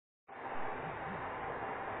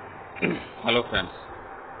Hello friends,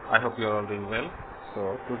 I hope you are all doing well.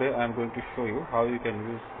 So today I am going to show you how you can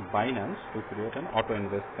use Binance to create an auto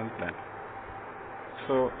investment plan.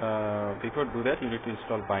 So before do that you need to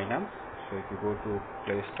install Binance. So if you go to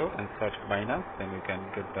Play Store and search Binance, then you can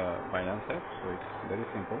get the Binance app. So it's very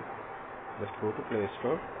simple. Just go to Play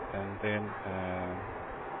Store and then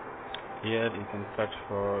here you can search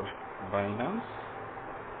for Binance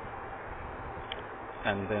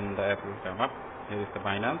and then the app will come up. Here is the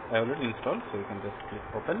Binance. I already installed, so you can just click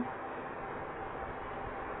open.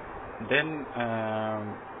 Then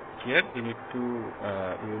here you need to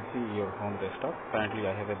you will see your home desktop. Currently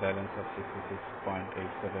I have a balance of 66.87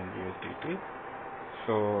 USDT.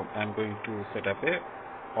 So I'm going to set up a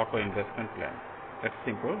auto investment plan. That's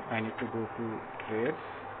simple. I need to go to trades,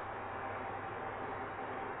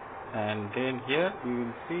 and then here you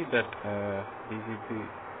will see that these are the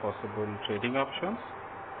possible trading options,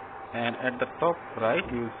 and at the top right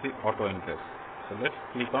you will see auto invest. So let's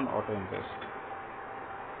click on auto invest.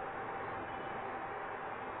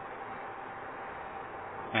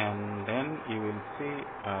 And then you will see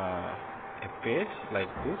a page like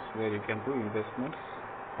this where you can do investments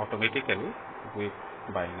automatically with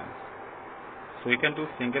Binance. So you can do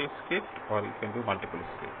single script or you can do multiple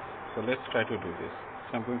scripts. So let's try to do this.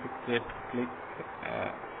 So I'm going to click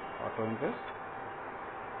auto invest.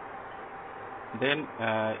 Then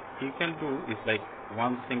you can do is like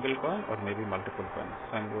one single coin or maybe multiple coins.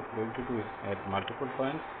 So I'm going to do is add multiple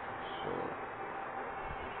coins. So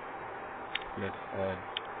let's add.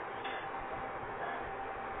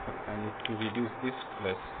 I need to reduce this,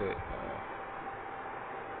 let's say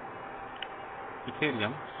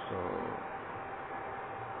Ethereum. So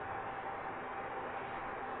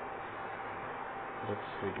let's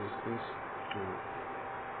reduce this to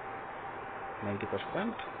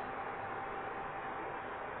 90%,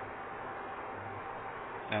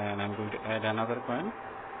 and I'm going to add another coin.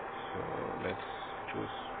 So let's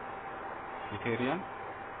choose Ethereum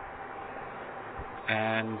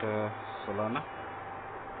and Solana.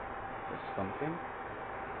 Something.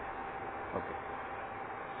 Okay.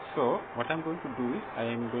 So what I'm going to do is I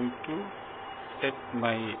am going to set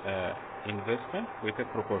my investment with a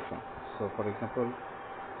proportion. So for example,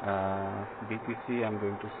 BTC I'm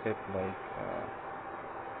going to set like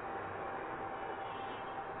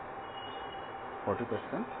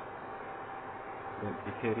 40%, then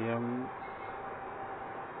Ethereum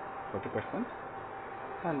 40%,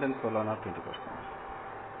 and then Solana 20%.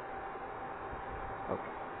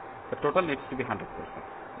 Okay. The total needs to be 100%.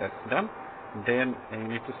 That's done. Then you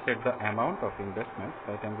need to set the amount of investment.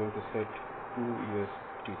 That I'm going to set 2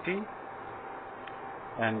 USDT,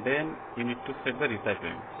 and then you need to set the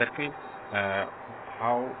recycling. That means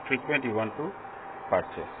how frequent you want to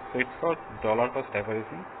purchase. So it's called dollar cost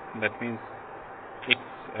averaging. That means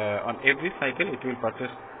it's on every cycle it will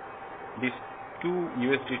purchase this 2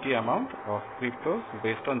 USDT amount of cryptos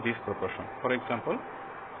based on this proportion. For example,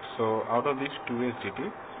 so out of this 2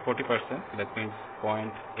 USDT, 40%, that means 0.80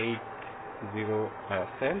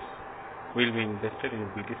 cents will be invested in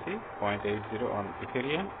BTC, 0.80 on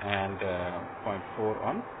Ethereum, and 0.4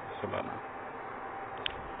 on Solana.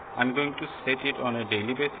 I'm going to set it on a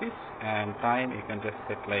daily basis, and time you can just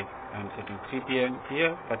set like I'm setting 3 p.m.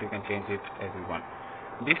 here, but you can change it as you want.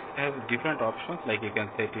 This has different options, like you can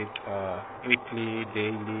set it weekly,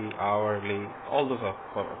 daily, hourly, all those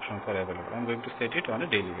options are available. I'm going to set it on a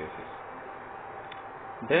daily basis.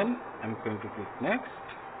 Then I'm going to click next.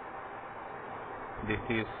 This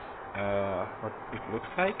is what it looks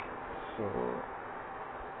like. So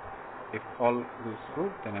if all is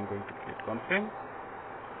good, then I'm going to click confirm.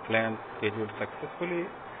 Plan scheduled successfully.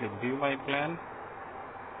 Click view my plan.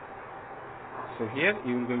 So here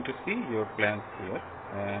you are going to see your plans here,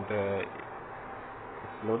 and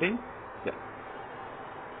it's loading. Yeah.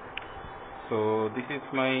 So this is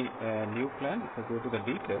my new plan. If I go to the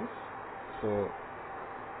details, so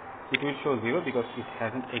it will show 0 because it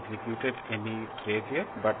hasn't executed any trade yet.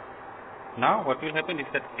 But now what will happen is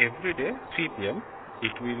that every day 3 p.m.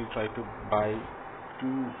 it will try to buy 2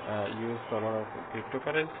 US dollar of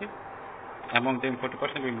cryptocurrency. Among them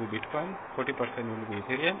 40% will be Bitcoin, 40% will be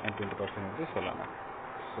Ethereum, and 20% will be Solana.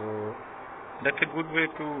 So that's a good way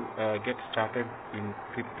to get started in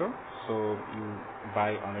crypto. So you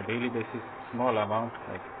buy on a daily basis small amount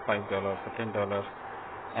like $5 or $10,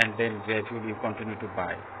 and then gradually you continue to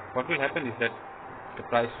buy. What will happen is that the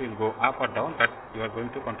price will go up or down, but you are going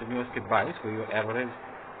to continuously buy, so your average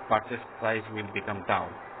purchase price will become down,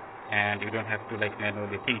 and you don't have to like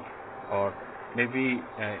manually think, or maybe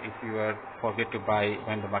if you are forget to buy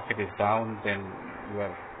when the market is down, then you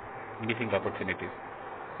are missing the opportunities.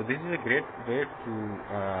 So this is a great way to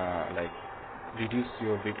like reduce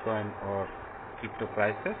your Bitcoin or crypto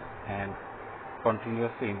prices and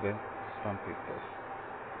continuously invest on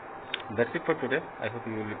cryptos. That's it for today. I hope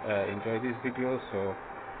you will enjoy this video. So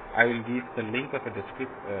I will give the link of a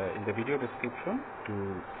in the video description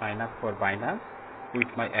to sign up for Binance with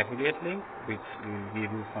my affiliate link, which will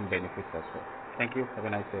give you some benefits as well. Thank you. Have a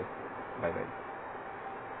nice day. Bye bye.